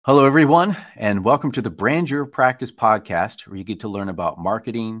Hello, everyone, and welcome to the Brand Your Practice podcast, where you get to learn about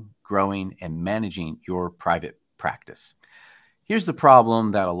marketing, growing, and managing your private practice. Here's the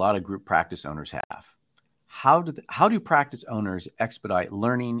problem that a lot of group practice owners have. How do practice owners expedite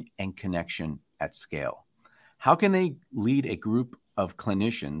learning and connection at scale? How can they lead a group of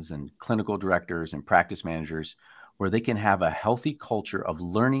clinicians and clinical directors and practice managers where they can have a healthy culture of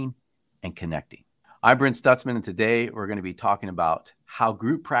learning and connecting? I'm Brent Stutzman, and today we're going to be talking about how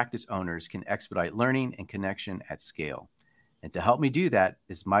group practice owners can expedite learning and connection at scale. And to help me do that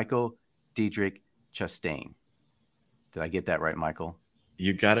is Michael Diettrich-Chastain. Did I get that right, Michael?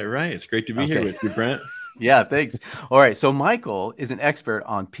 You got it right. It's great to be here with you, Brent. Yeah, thanks. All right. So Michael is an expert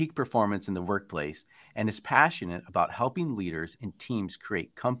on peak performance in the workplace and is passionate about helping leaders and teams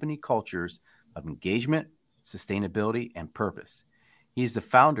create company cultures of engagement, sustainability, and purpose. He is the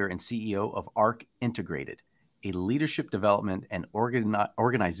founder and CEO of ARC Integrated, a leadership development and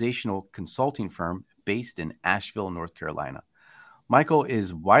organizational consulting firm based in Asheville, North Carolina. Michael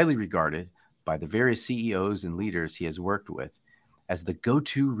is widely regarded by the various CEOs and leaders he has worked with as the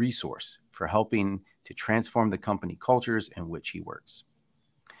go-to resource for helping to transform the company cultures in which he works.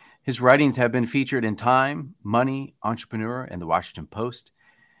 His writings have been featured in Time, Money, Entrepreneur, and the Washington Post.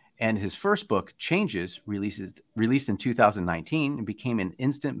 And his first book, Changes, released in 2019, and became an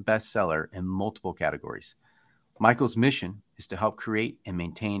instant bestseller in multiple categories. Michael's mission is to help create and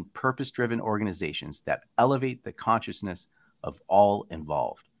maintain purpose-driven organizations that elevate the consciousness of all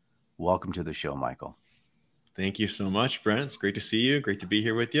involved. Welcome to the show, Michael. Thank you so much, Brent. It's great to see you. Great to be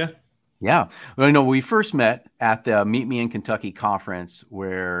here with you. Yeah. Well, we first met at the Meet Me in Kentucky conference,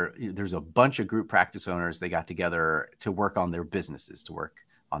 where there's a bunch of group practice owners. They got together to work on their businesses, to work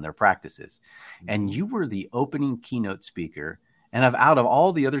on their practices. And you were the opening keynote speaker. And out of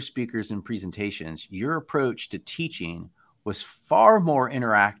all the other speakers and presentations, your approach to teaching was far more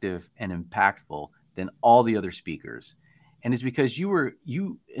interactive and impactful than all the other speakers. And it's because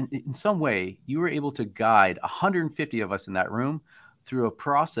in some way, you were able to guide 150 of us in that room through a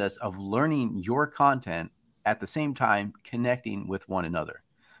process of learning your content at the same time connecting with one another.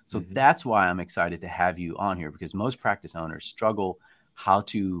 So that's why I'm excited to have you on here, because most practice owners struggle how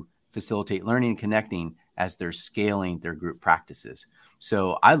to facilitate learning and connecting as they're scaling their group practices.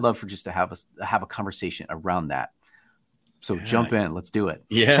 So I'd love for just to have a conversation around that. So jump in, let's do it.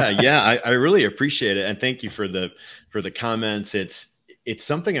 Yeah. I really appreciate it. And thank you for the comments. It's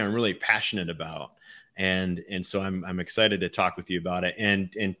something I'm really passionate about. And so I'm excited to talk with you about it.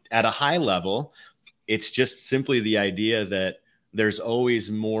 And at a high level, it's just simply the idea that there's always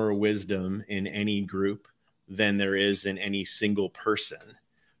more wisdom in any group than there is in any single person,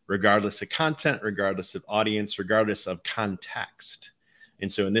 regardless of content, regardless of audience, regardless of context. And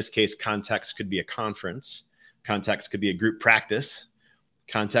so in this case, context could be a conference, context could be a group practice,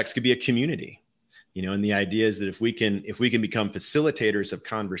 context could be a community, and the idea is that if we can become facilitators of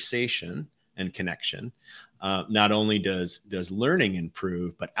conversation and connection, not only does learning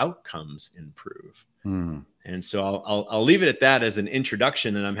improve, but outcomes improve. And so I'll leave it at that as an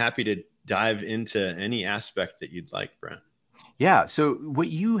introduction, and I'm happy to dive into any aspect that you'd like, Brent. Yeah. So what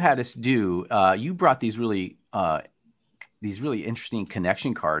you had us do, you brought these really interesting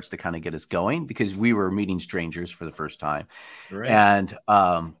connection cards to kind of get us going, because we were meeting strangers for the first time. Right. And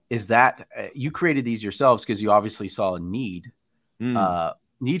is that you created these yourselves because you obviously saw a need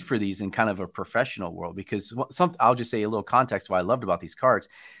for these in kind of a professional world? Because I'll just say a little context what I loved about these cards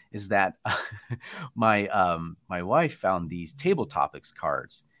is that my wife found these table topics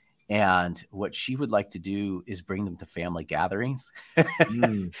cards. And what she would like to do is bring them to family gatherings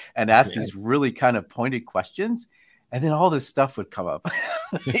and ask these really kind of pointed questions. And then all this stuff would come up,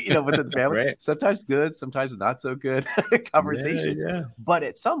 within the family. Right. Sometimes good, sometimes not so good conversations. Yeah. But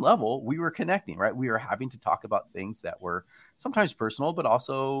at some level, we were connecting, right? We were having to talk about things that were sometimes personal, but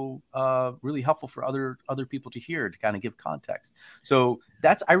also really helpful for other people to hear, to kind of give context. So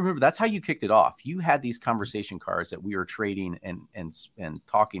I remember that's how you kicked it off. You had these conversation cards that we were trading and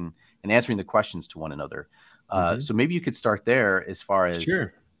talking and answering the questions to one another. So maybe you could start there as far as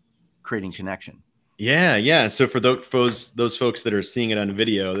creating connection. Yeah. So for those folks that are seeing it on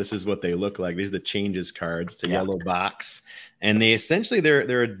video, this is what they look like. These are the changes cards. It's a yellow box, and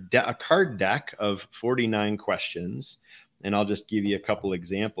they're a card deck of 49 questions. And I'll just give you a couple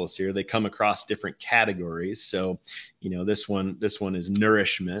examples here. They come across different categories. So, this one is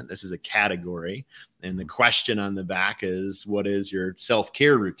nourishment. This is a category, and the question on the back is, what is your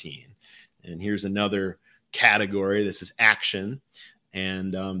self-care routine? And here's another category. This is action.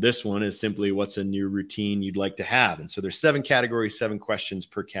 And this one is simply, what's a new routine you'd like to have? And so there's 7 categories, 7 questions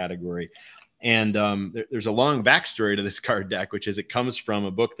per category. And there's a long backstory to this card deck, which is it comes from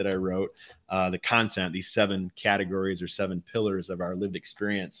a book that I wrote, the content, these 7 categories or 7 pillars of our lived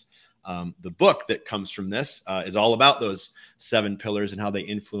experience. The book that comes from this is all about those 7 pillars and how they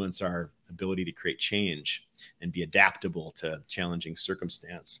influence our ability to create change and be adaptable to challenging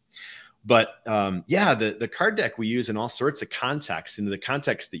circumstance. But the card deck we use in all sorts of contexts. And the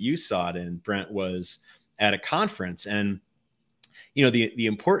context that you saw it in, Brent, was at a conference. And the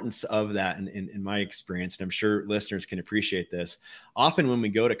importance of that in my experience, and I'm sure listeners can appreciate this. Often when we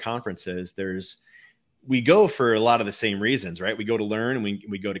go to conferences, we go for a lot of the same reasons, right? We go to learn, and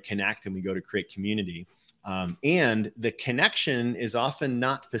we go to connect, and we go to create community. And the connection is often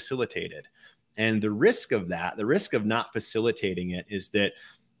not facilitated. And the risk of not facilitating it is that,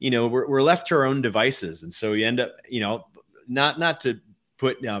 we're left to our own devices. And so we end up, not to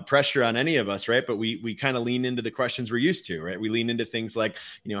put pressure on any of us, right? But we kind of lean into the questions we're used to, right? We lean into things like,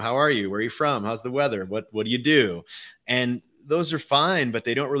 how are you? Where are you from? How's the weather? What do you do? And those are fine, but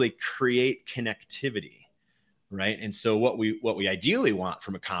they don't really create connectivity, right? And so what we ideally want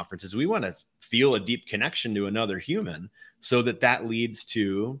from a conference is we want to feel a deep connection to another human, so that leads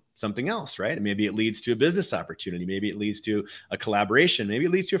to something else, right? And maybe it leads to a business opportunity. Maybe it leads to a collaboration. Maybe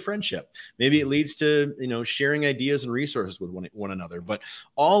it leads to a friendship. Maybe it leads to, sharing ideas and resources with one another. But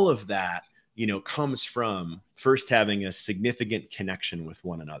all of that, comes from first having a significant connection with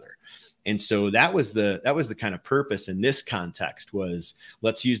one another. And so that was the kind of purpose in this context, was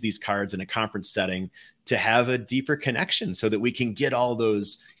let's use these cards in a conference setting to have a deeper connection, so that we can get all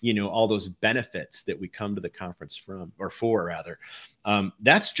those benefits that we come to the conference for.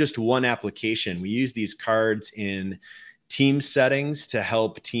 That's just one application. We use these cards in team settings to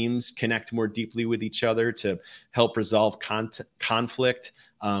help teams connect more deeply with each other, to help resolve conflict.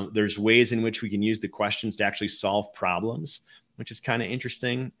 There's ways in which we can use the questions to actually solve problems, which is kind of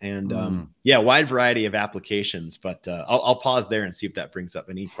interesting. And wide variety of applications. But I'll pause there and see if that brings up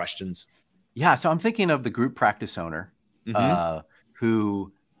any questions. Yeah. So I'm thinking of the group practice owner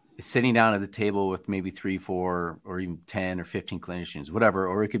who is sitting down at the table with maybe 3, 4, or even 10 or 15 clinicians, whatever.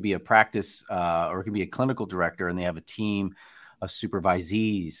 Or it could be a practice, or it could be a clinical director, and they have a team of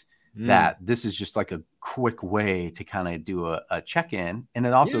supervisees. That this is just like a quick way to kind of do a check-in. And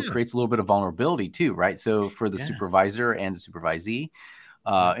it also creates a little bit of vulnerability too, right? So for the supervisor and the supervisee,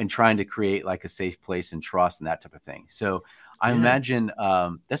 and trying to create like a safe place and trust and that type of thing. So I imagine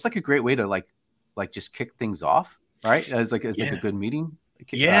that's like a great way to like just kick things off, right? As like a good meeting.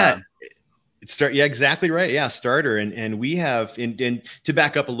 Exactly right. Yeah, starter. And we have, and to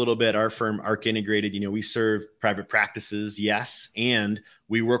back up a little bit, our firm, Arc Integrated, we serve private practices, yes, and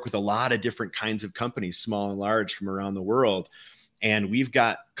we work with a lot of different kinds of companies, small and large, from around the world. And we've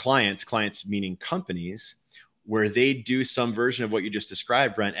got clients meaning companies, where they do some version of what you just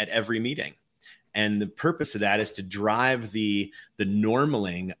described, Brent, at every meeting. And the purpose of that is to drive the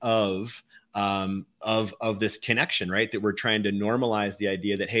normaling of this connection, right? That we're trying to normalize the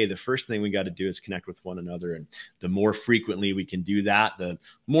idea that, hey, the first thing we got to do is connect with one another. And the more frequently we can do that, the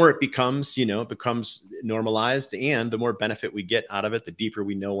more it becomes normalized, and the more benefit we get out of it, the deeper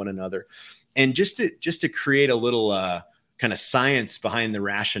we know one another. And just to create a little kind of science behind the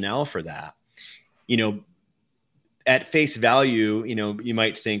rationale for that, at face value, you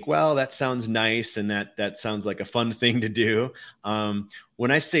might think, well, that sounds nice, and that sounds like a fun thing to do. When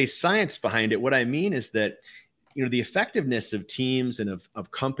I say science behind it, what I mean is that, the effectiveness of teams and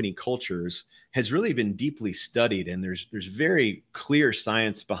of company cultures has really been deeply studied. And there's very clear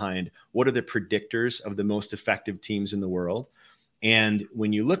science behind what are the predictors of the most effective teams in the world. And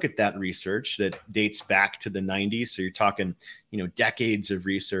when you look at that research that dates back to the 90s, so you're talking, decades of,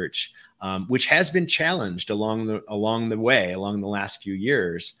 which has been challenged along the last few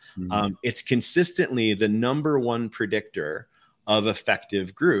years, it's consistently the number one predictor of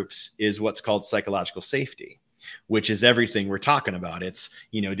effective groups is what's called psychological safety, which is everything we're talking about. It's,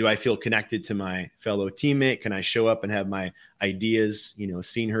 do I feel connected to my fellow teammate? Can I show up and have my ideas,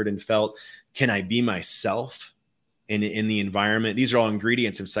 seen, heard, and felt? Can I be myself in the environment? These are all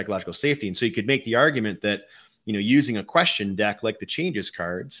ingredients of psychological safety. And so you could make the argument that, using a question deck like the changes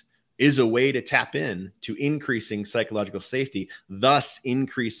cards is a way to tap in to increasing psychological safety, thus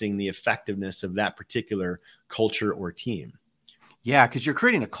increasing the effectiveness of that particular culture or team. Yeah, because you're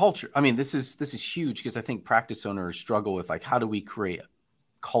creating a culture. I mean, this is huge, because I think practice owners struggle with, like, how do we create a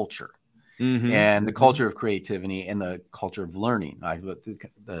culture? And the culture of creativity and the culture of learning. What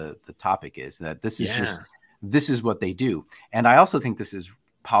the topic is that this is what they do. And I also think this is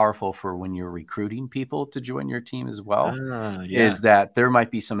powerful for when you're recruiting people to join your team as well, is that there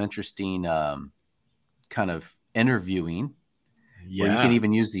might be some interesting kind of interviewing where you can Yeah.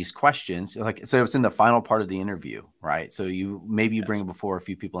 even use these questions. Like, so it's in the final part of the interview, right? So maybe you bring Yes. before a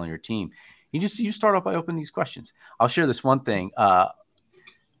few people on your team. You start off by opening these questions. I'll share this one thing.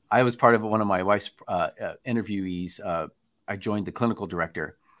 I was part of one of my wife's interviewees. I joined the clinical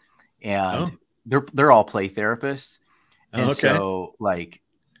director, and Oh, they're all play therapists, and okay. so like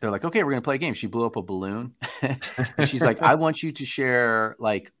they're like, okay, we're gonna play a game. She blew up a balloon, and she's like, I want you to share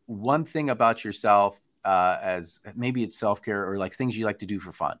like one thing about yourself, as maybe it's self care or like things you like to do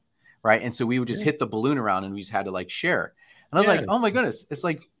for fun, right? And so we would just Yeah. hit the balloon around, and we just had to like share. And I was Yeah. like, oh my goodness, it's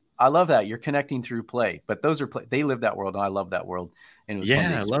like I love that you're connecting through play. But those are they live that world, and I love that world, and it was fun to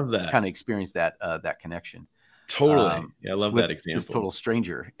Yeah. I love that. kind of experience that connection. Totally. Yeah. I love that With this example. total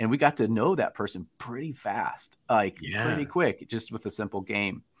stranger. And we got to know that person pretty fast, like pretty Yeah. quick, just with a simple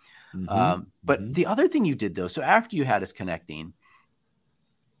game. Mm-hmm. But Mm-hmm. the other thing you did though, so after you had us connecting,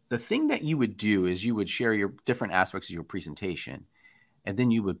 the thing that you would do is you would share your different aspects of your presentation, and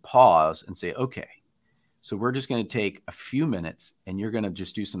then you would pause and say, okay, so we're just going to take a few minutes and you're going to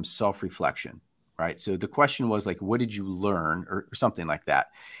just do some self-reflection, right? So the question was like, what did you learn, or something like that?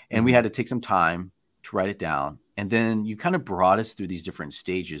 And we Mm-hmm. had to take some time to write it down. And then you kind of brought us through these different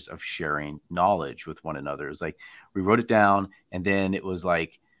stages of sharing knowledge with one another. It was like, we wrote it down, and then it was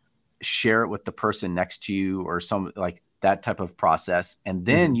like, share it with the person next to you, or some like that type of process. And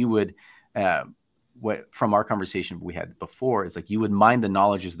then Mm-hmm. you would, what from our conversation we had before is like, you would mine the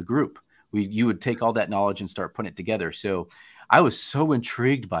knowledge as the group. You would take all that knowledge and start putting it together. So I was so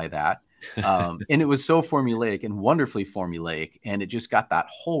intrigued by that. And it was so formulaic and wonderfully formulaic. And it just got that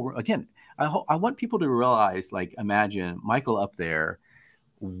whole, again, I want people to realize, like, imagine Michael up there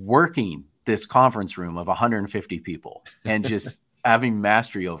working this conference room of 150 people and just having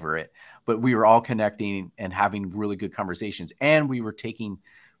mastery over it. But we were all connecting and having really good conversations, and we were taking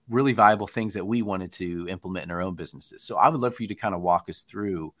really valuable things that we wanted to implement in our own businesses. So I would love for you to kind of walk us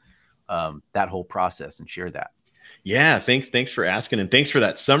through that whole process and share that. Yeah. Thanks for asking. And thanks for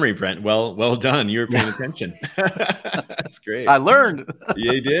that summary, Brent. Well done. You were paying attention. That's great. I learned.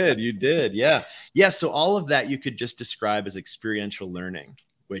 Yeah, you did. You did. Yeah. Yeah. So all of that you could just describe as experiential learning,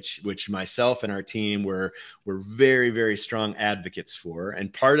 which myself and our team were very, very strong advocates for.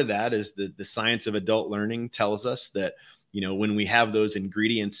 And part of that is the science of adult learning tells us that, when we have those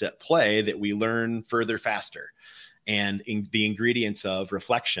ingredients at play, that we learn further faster. And in the ingredients of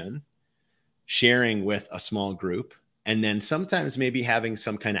reflection, sharing with a small group, and then sometimes maybe having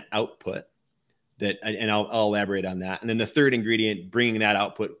some kind of output that, and I'll elaborate on that. And then the third ingredient, bringing that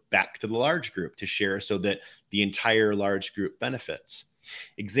output back to the large group to share so that the entire large group benefits.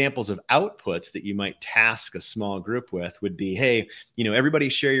 Examples of outputs that you might task a small group with would be, hey, everybody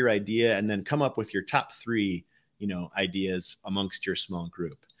share your idea and then come up with your top 3, ideas amongst your small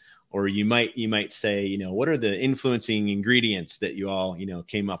group. Or you might say, what are the influencing ingredients that you all,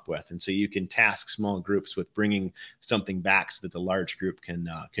 came up with? And so you can task small groups with bringing something back so that the large group can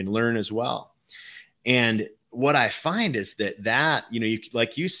learn as well. And what I find is that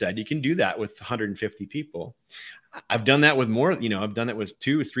like you said, you can do that with 150 people. I've done that with more, I've done it with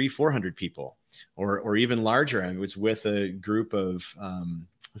 200, 300, 400 people, or even larger. I was with a group of,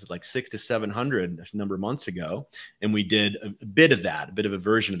 was it like 600 to 700 a number of months ago. And we did a bit of that, a bit of a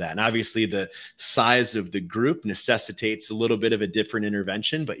version of that. And obviously the size of the group necessitates a little bit of a different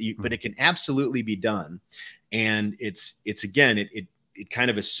intervention, but it can absolutely be done. And it's again, it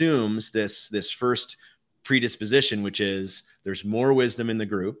kind of assumes this first predisposition, which is there's more wisdom in the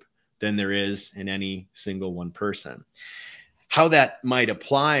group than there is in any single one person. How that might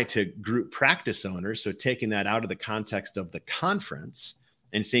apply to group practice owners, so taking that out of the context of the conference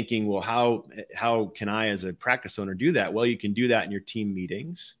and thinking, well, how can I as a practice owner do that? Well, you can do that in your team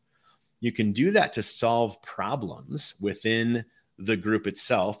meetings. You can do that to solve problems within the group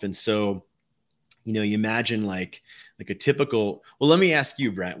itself. And so, you imagine like a typical, well, let me ask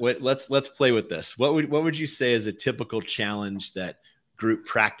you, Brent, let's play with this. What would you say is a typical challenge that group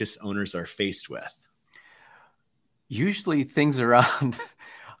practice owners are faced with? Usually things around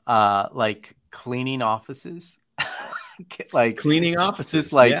like cleaning offices. Like Cleaning just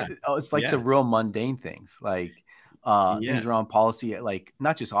offices. like, Yeah. oh, it's like the Yeah. real mundane things, like Yeah. things around policy, like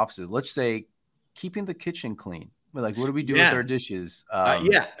not just offices. Let's say keeping the kitchen clean. Like, what do we do with Yeah. our dishes?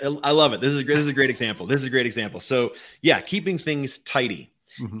 Yeah. I love it. This is a great example. This is a great example. So yeah, keeping things tidy.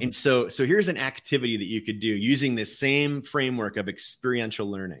 Mhm. And so here's an activity that you could do using this same framework of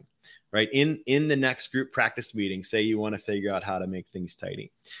experiential learning, right? In the next group practice meeting, say you want to figure out how to make things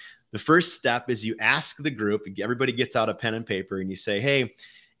tidy. The first step is you ask the group, everybody gets out a pen and paper, and you say, hey,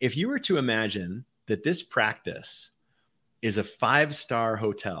 if you were to imagine that this practice is a 5-star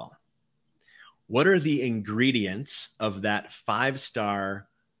hotel, what are the ingredients of that 5-star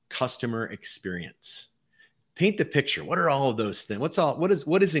customer experience? Paint the picture. What are all of those things?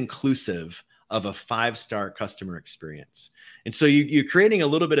 What is inclusive of a 5-star customer experience? And so you're creating a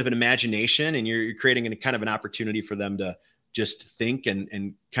little bit of an imagination, and you're creating a kind of an opportunity for them to just think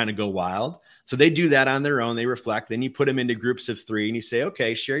and kind of go wild. So they do that on their own. They reflect. Then you put them into groups of 3 and you say,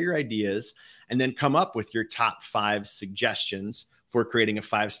 okay, share your ideas, and then come up with your top 5 suggestions for creating a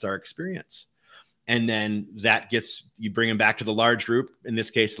 5-star experience. And then you bring them back to the large group. In this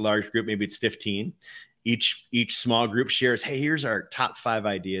case, the large group, maybe it's 15. Each small group shares, hey, here's our top 5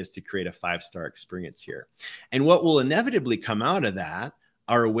 ideas to create a 5-star experience here. And what will inevitably come out of that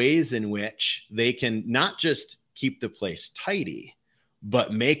are ways in which they can not just keep the place tidy,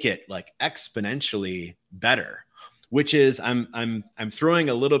 but make it like exponentially better, which is I'm throwing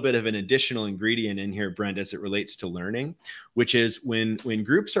a little bit of an additional ingredient in here, Brent, as it relates to learning, which is when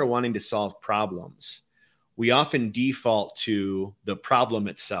groups are wanting to solve problems, we often default to the problem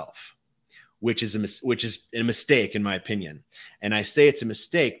itself, which is a mistake, in my opinion. And I say it's a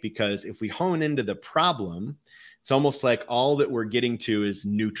mistake because if we hone into the problem, it's almost like all that we're getting to is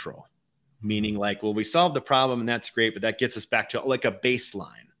neutral, meaning like, well, we solved the problem and that's great, but that gets us back to like a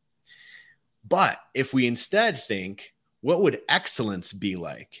baseline. But if we instead think, what would excellence be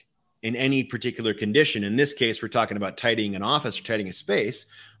like in any particular condition? In this case, we're talking about tidying an office or tidying a space.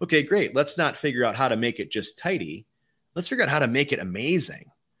 Okay, great. Let's not figure out how to make it just tidy. Let's figure out how to make it amazing.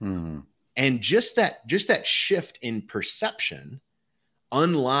 Mm-hmm. And just that shift in perception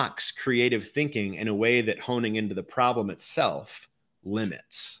unlocks creative thinking in a way that honing into the problem itself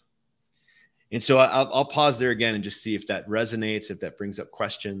limits. And so I'll pause there again and just see if that resonates, if that brings up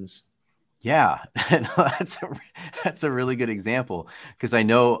questions. Yeah, that's a really good example, because I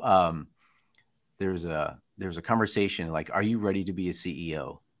know there's a conversation like, are you ready to be a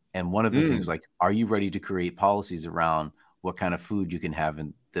CEO? And one of the things like, are you ready to create policies around what kind of food you can have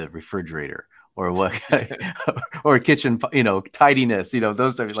in the refrigerator, or what or kitchen, tidiness,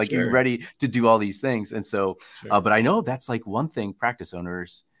 those types, like, you're ready to do all these things. And so, but I know that's like one thing practice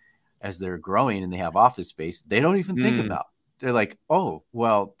owners, as they're growing and they have office space, they don't even think about. They're like, oh,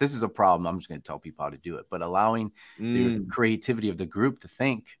 well, this is a problem, I'm just going to tell people how to do it. But allowing the creativity of the group to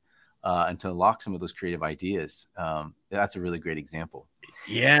think and to unlock some of those creative ideas, that's a really great example.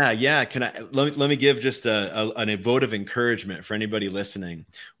 Yeah. Let me give just a vote of encouragement for anybody listening,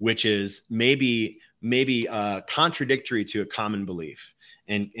 which is maybe contradictory to a common belief.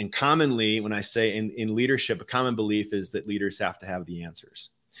 And commonly, when I say in leadership, a common belief is that leaders have to have the answers,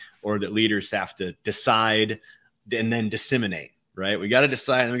 or that leaders have to decide and then disseminate, right? We got to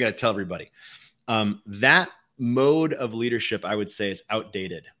decide and we got to tell everybody. That mode of leadership, I would say, is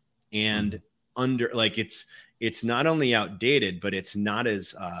outdated, and it's not only outdated, but it's not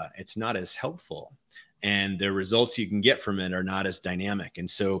as helpful, and the results you can get from it are not as dynamic. And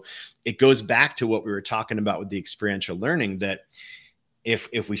so it goes back to what we were talking about with the experiential learning, that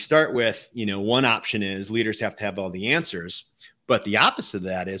if we start with, one option is leaders have to have all the answers, but the opposite of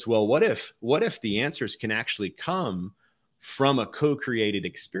that is, well, what if the answers can actually come from a co-created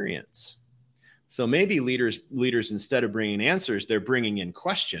experience? So maybe leaders, instead of bringing answers, they're bringing in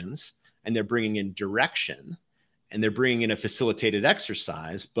questions, and they're bringing in direction, and they're bringing in a facilitated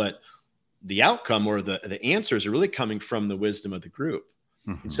exercise, but the outcome or the answers are really coming from the wisdom of the group.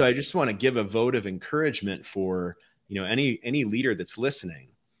 Mm-hmm. And so I just want to give a vote of encouragement for, any leader that's listening.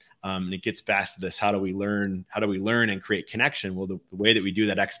 And it gets back to this: how do we learn and create connection? Well, the way that we do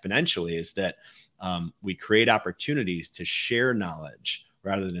that exponentially is that we create opportunities to share knowledge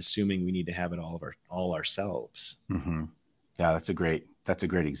rather than assuming we need to have it all ourselves. Mm-hmm. Yeah, that's a great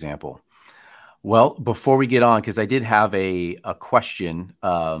example. Well, before we get on, because I did have a question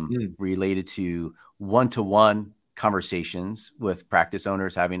related to one-to-one conversations with practice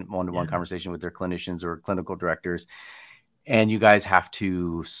owners, having one-to-one conversation with their clinicians or clinical directors. And you guys have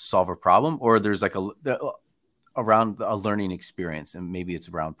to solve a problem, or there's like around a learning experience, and maybe it's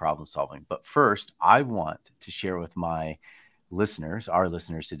around problem solving. But first, I want to share with our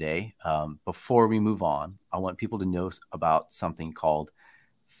listeners today, before we move on, I want people to know about something called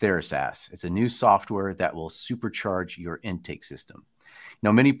TheraSAS. It's a new software that will supercharge your intake system.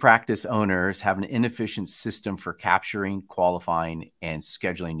 Many practice owners have an inefficient system for capturing, qualifying, and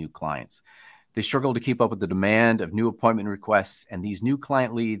scheduling new clients. They struggle to keep up with the demand of new appointment requests, and these new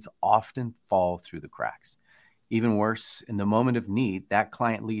client leads often fall through the cracks. Even worse, in the moment of need, that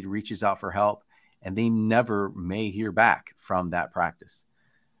client lead reaches out for help, and they never may hear back from that practice.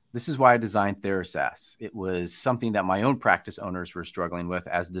 This is why I designed TheraSAS. It was something that my own practice owners were struggling with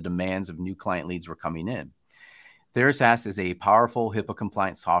as the demands of new client leads were coming in. TheraSAS is a powerful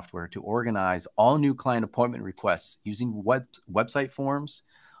HIPAA-compliant software to organize all new client appointment requests using website forms,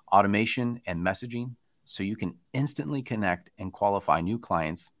 automation, and messaging, so you can instantly connect and qualify new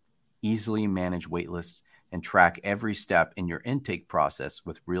clients, easily manage waitlists, and track every step in your intake process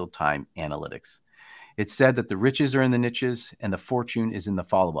with real-time analytics. It's said that the riches are in the niches and the fortune is in the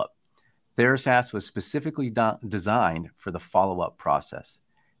follow-up. TheraSAS was specifically designed for the follow-up process.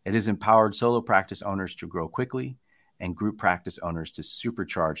 It has empowered solo practice owners to grow quickly and group practice owners to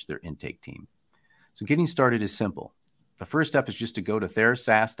supercharge their intake team. So getting started is simple. The first step is just to go to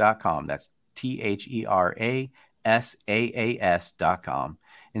therasas.com. That's THERASAAS.com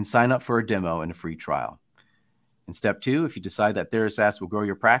and sign up for a demo and a free trial. In step 2, if you decide that TheraSAS will grow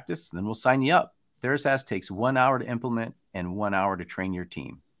your practice, then we'll sign you up. TheraSAS takes 1 hour to implement and 1 hour to train your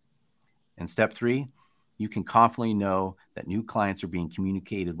team. In step 3, you can confidently know that new clients are being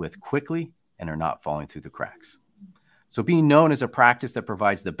communicated with quickly and are not falling through the cracks. So being known as a practice that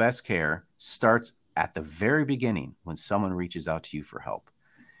provides the best care starts at the very beginning when someone reaches out to you for help.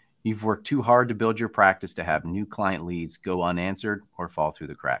 You've worked too hard to build your practice to have new client leads go unanswered or fall through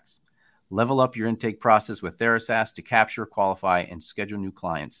the cracks. Level up your intake process with TheraSAS to capture, qualify, and schedule new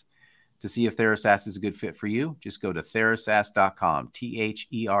clients. To see if TheraSAS is a good fit for you, just go to therasas.com,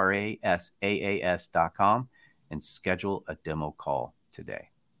 THERASAAS.com, and schedule a demo call today.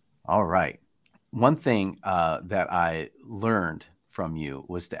 All right. One thing that I learned from you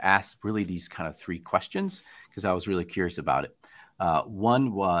was to ask really these kind of 3 questions because I was really curious about it.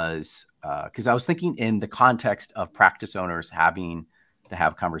 One was because I was thinking in the context of practice owners having to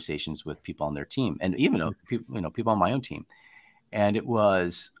have conversations with people on their team, and even people on my own team. And it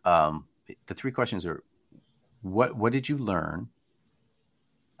was the 3 questions are: what did you learn?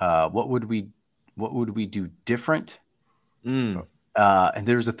 What would we do different? And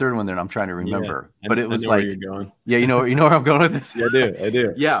there's a third one there I'm trying to remember, but it was like, where you're going. Yeah, you know where I'm going with this. I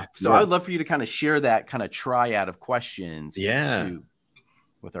do. Yeah. So I would love for you to kind of share that kind of triad of questions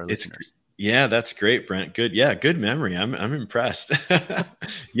with our listeners. Yeah, that's great, Brent. Good. Yeah. Good memory. I'm impressed.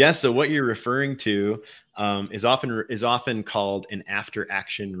 Yeah. So what you're referring to is often called an after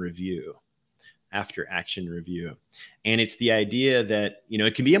action review. And it's the idea that,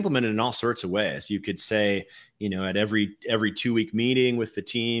 it can be implemented in all sorts of ways. You could say, at every 2-week meeting with the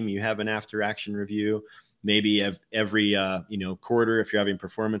team, you have an after action review. Maybe every quarter, if you're having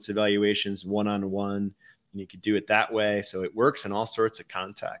performance evaluations, one-on-one, you could do it that way. So it works in all sorts of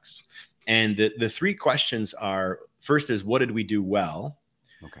contexts. And the 3 questions are: first is, what did we do well?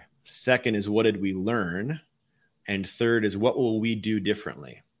 Okay. Second is, what did we learn? And third is, what will we do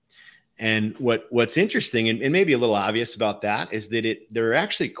differently? And what's interesting and maybe a little obvious about that is that there are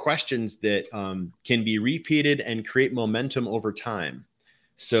actually questions that can be repeated and create momentum over time.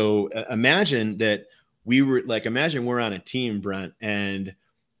 So imagine we're on a team, Brent, and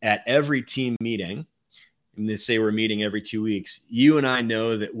at every team meeting, and they say we're meeting every 2 weeks, you and I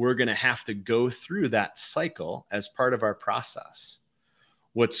know that we're going to have to go through that cycle as part of our process.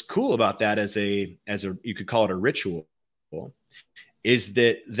 What's cool about that as you could call it a ritual, is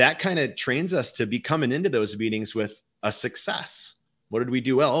that kind of trains us to be coming into those meetings with a success. What did we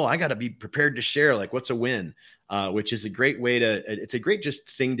do well? Oh, I got to be prepared to share, like, what's a win, which is a great way it's a great just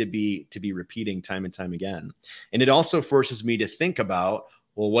thing to be repeating time and time again. And it also forces me to think about,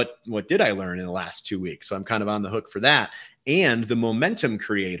 well, what did I learn in the last 2 weeks? So I'm kind of on the hook for that. And the momentum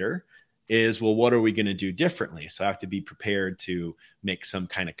creator is, well, what are we going to do differently? So I have to be prepared to make some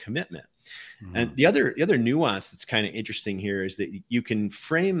kind of commitment. Mm-hmm. And the other nuance that's kind of interesting here is that you can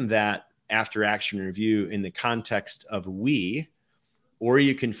frame that after action review in the context of we, or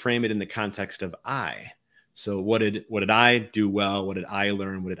you can frame it in the context of I. So what did I do well? What did I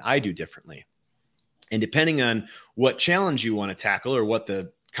learn? What did I do differently? And depending on what challenge you want to tackle or what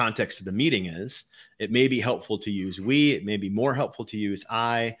the context of the meeting is, it may be helpful to use we. It may be more helpful to use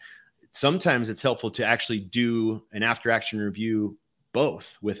I. Sometimes it's helpful to actually do an after action review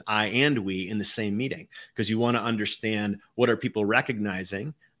both with I and we in the same meeting, because you want to understand what are people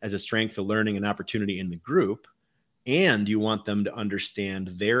recognizing as a strength, a learning, an opportunity in the group, and you want them to understand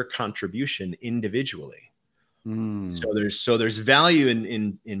their contribution individually. So there's value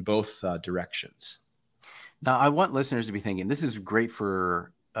in both directions. Now, I want listeners to be thinking this is great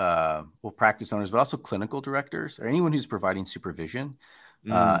for practice owners, but also clinical directors or anyone who's providing supervision.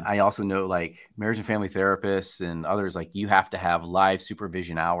 I also know, like, marriage and family therapists and others, like, you have to have live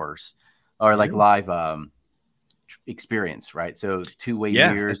supervision hours or like live experience, right? So 2-way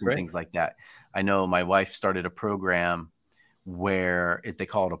mirrors and things like that. I know my wife started a program where they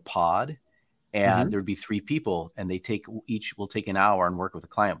call it a pod, and there'd be 3 people, and each will take an hour and work with a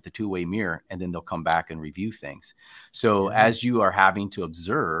client with a two-way mirror, and then they'll come back and review things. So as you are having to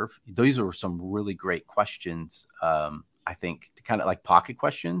observe, those are some really great questions. I think kind of like pocket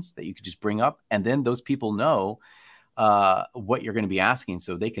questions that you could just bring up, and then those people know what you're going to be asking,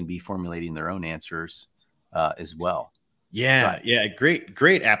 so they can be formulating their own answers as well. Yeah.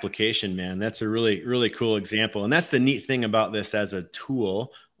 Great application, man. That's a really, really cool example. And that's the neat thing about this as a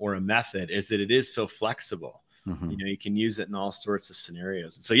tool or a method, is that it is so flexible. Mm-hmm. You can use it in all sorts of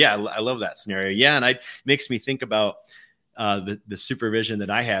scenarios. And so, yeah, I love that scenario. Yeah. And it makes me think about the supervision that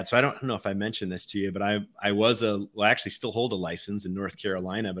I had. So I don't know if I mentioned this to you, but I actually still hold a license in North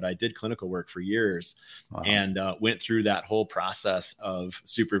Carolina, but I did clinical work for years. Wow. And went through that whole process of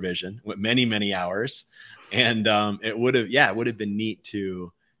supervision with many, many hours. And it would have been neat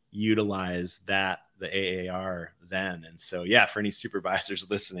to utilize the AAR then. And so, yeah, for any supervisors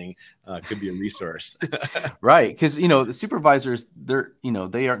listening, could be a resource. Right. Because, the supervisors, they're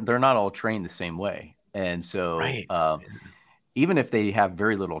not all trained the same way. And so right. Even if they have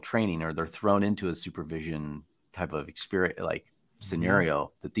very little training, or they're thrown into a supervision type of experience, like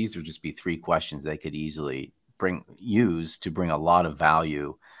scenario, that these would just be 3 questions they could easily use to bring a lot of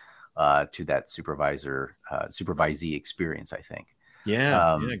value to that supervisee experience, I think.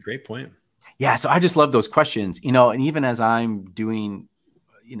 Yeah. Great point. Yeah. So I just love those questions, and even as I'm doing,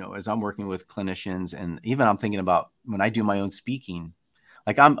 as I'm working with clinicians, and even I'm thinking about when I do my own speaking,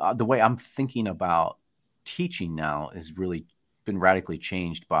 like the way I'm thinking about teaching now is really been radically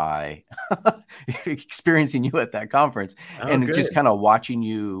changed by experiencing you at that conference and just kind of watching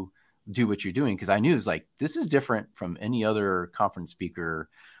you do what you're doing. Cause I knew it's like, this is different from any other conference speaker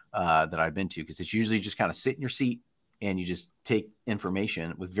that I've been to. Cause it's usually just kind of sit in your seat and you just take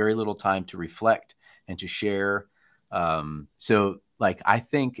information with very little time to reflect and to share. So like, I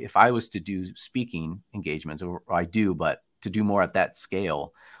think if I was to do speaking engagements, or I do, but to do more at that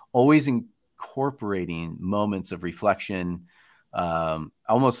scale, always incorporating moments of reflection,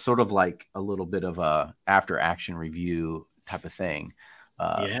 almost sort of like a little bit of a after action review type of thing.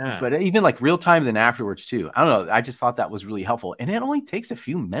 But even like real time then afterwards too. I don't know. I just thought that was really helpful. And it only takes a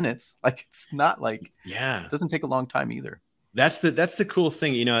few minutes. Like, it's not like, it doesn't take a long time either. That's the cool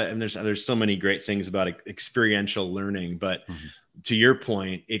thing, and there's so many great things about experiential learning, but to your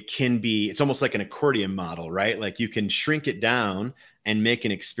point, it's almost like an accordion model, right? Like you can shrink it down and make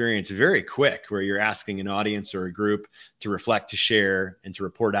an experience very quick, where you're asking an audience or a group to reflect, to share, and to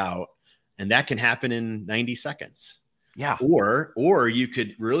report out. And that can happen in 90 seconds. Yeah. Or you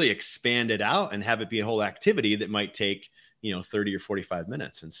could really expand it out and have it be a whole activity that might take, 30 or 45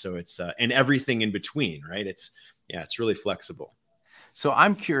 minutes. And so it's, and everything in between, right? It's really flexible. So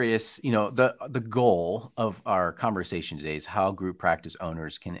I'm curious, the goal of our conversation today is how group practice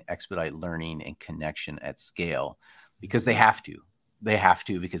owners can expedite learning and connection at scale, because they have to,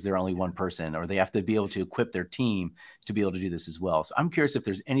 because they're only one person, or they have to be able to equip their team to be able to do this as well. So I'm curious if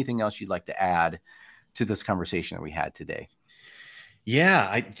there's anything else you'd like to add to this conversation that we had today. Yeah,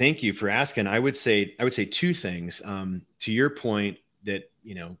 I thank you for asking. I would say 2 things. To your point that,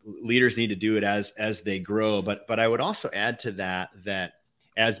 leaders need to do it as they grow, but I would also add to that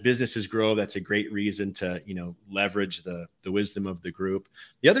as businesses grow, that's a great reason to, leverage the wisdom of the group.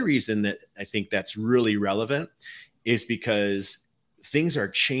 The other reason that I think that's really relevant is because things are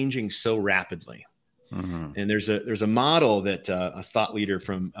changing so rapidly. Mm-hmm. And there's a model that a thought leader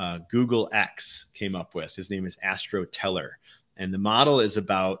from Google X came up with. His name is Astro Teller. And the model is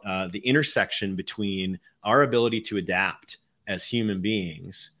about the intersection between our ability to adapt as human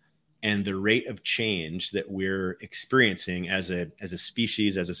beings and the rate of change that we're experiencing as a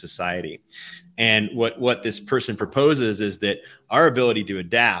species, as a society. And what this person proposes is that our ability to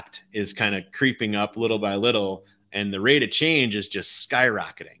adapt is kind of creeping up little by little, and the rate of change is just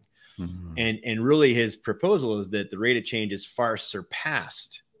skyrocketing. Mm-hmm. And really his proposal is that the rate of change is far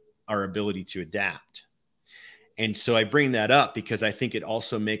surpassed our ability to adapt. And so I bring that up because I think it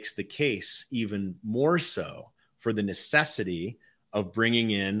also makes the case even more so for the necessity of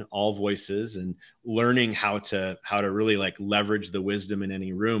bringing in all voices and learning how to really like leverage the wisdom in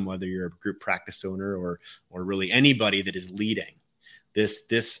any room, whether you're a group practice owner or really anybody that is leading. This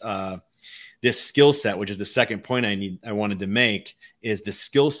skill set, which is the second point I wanted to make, is the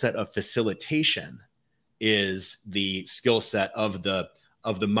skill set of facilitation is the skill set of the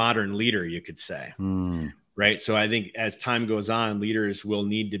modern leader, you could say. Right. So I think as time goes on, leaders will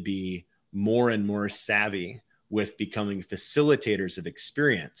need to be more and more savvy with becoming facilitators of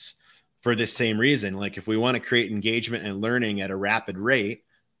experience for this same reason. Like if we want to create engagement and learning at a rapid rate,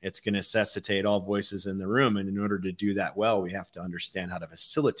 It's going to necessitate all voices in the room. And in order to do that well, we have to understand how to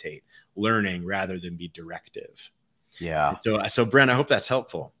facilitate learning rather than be directive. Yeah. So Brent, I hope that's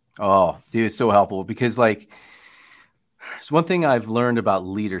helpful. Oh, dude, it's so helpful because like, it's one thing I've learned about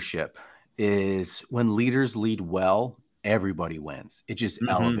leadership is when leaders lead well, everybody wins. It just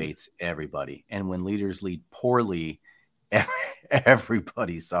elevates everybody. And when leaders lead poorly,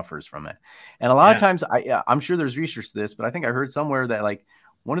 everybody suffers from it. And a lot of times I'm sure there's research to this, but I think I heard somewhere that like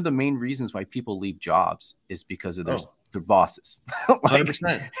one of the main reasons why people leave jobs is because of their bosses.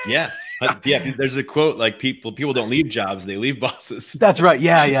 100%. Yeah. Yeah. There's a quote like people don't leave jobs, they leave bosses. That's right.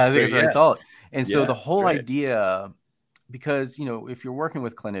 Yeah. Yeah. I think I saw it. And so the whole idea, because, you know, if you're working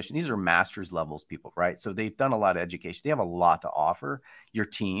with clinicians, these are master's levels people, right? So they've done a lot of education. They have a lot to offer your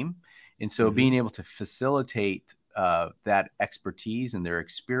team. And so being able to facilitate that expertise and their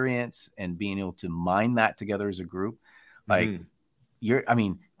experience and being able to mine that together as a group, like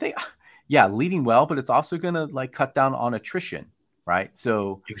leading well, but it's also going to like cut down on attrition, right?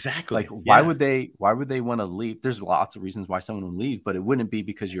 So exactly, like why would they want to leave? There's lots of reasons why someone would leave, but it wouldn't be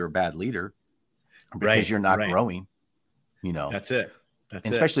because you're a bad leader or because you're not growing. You know, that's it.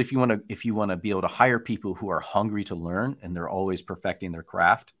 Especially if you want to be able to hire people who are hungry to learn and they're always perfecting their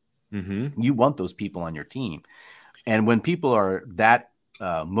craft. You want those people on your team. And when people are that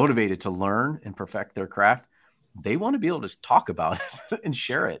motivated to learn and perfect their craft, they want to be able to talk about it and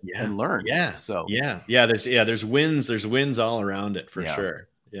share it and learn. So there's wins all around it for sure.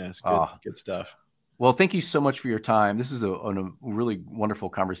 Yeah, it's good, good stuff. Well, thank you so much for your time. This was a really wonderful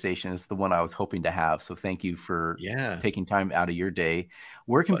conversation. It's the one I was hoping to have. So thank you for taking time out of your day.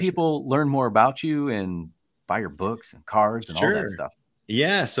 Where can people learn more about you and buy your books and cards and all that stuff?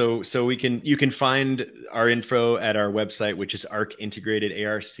 Yeah, so you can find our info at our website, which is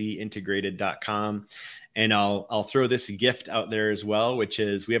arcintegrated.com. And I'll throw this gift out there as well, which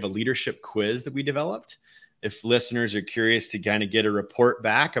is we have a leadership quiz that we developed. If listeners are curious to kind of get a report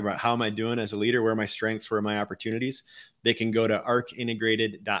back about how am I doing as a leader, where are my strengths, where are my opportunities, they can go to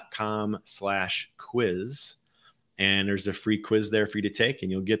arcintegrated.com/quiz. And there's a free quiz there for you to take, and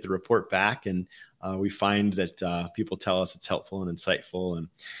you'll get the report back. And we find that people tell us it's helpful and insightful. And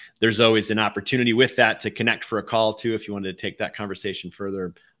there's always an opportunity with that to connect for a call too. If you wanted to take that conversation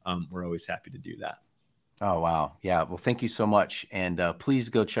further, we're always happy to do that. Oh, wow. Yeah. Well, thank you so much. And please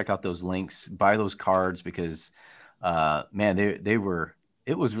go check out those links, buy those cards because, man,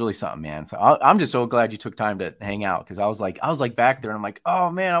 it was really something, man. So I'm just so glad you took time to hang out because I was like back there and I'm like,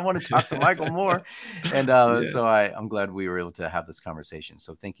 oh man, I want to talk to Michael more. And so I'm glad we were able to have this conversation.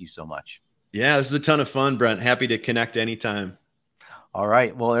 So thank you so much. Yeah, this is a ton of fun, Brent. Happy to connect anytime. All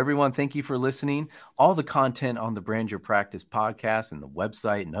right. Well, everyone, thank you for listening. All the content on the Brand Your Practice podcast and the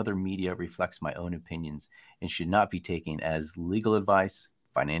website and other media reflects my own opinions and should not be taken as legal advice,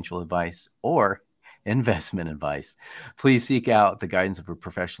 financial advice, or investment advice. Please seek out the guidance of a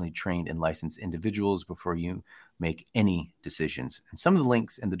professionally trained and licensed individuals before you make any decisions. And some of the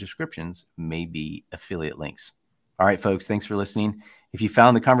links in the descriptions may be affiliate links. All right, folks, thanks for listening. If you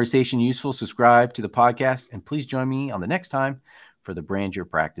found the conversation useful, subscribe to the podcast and please join me on the next time for the Brand Your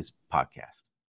Practice podcast.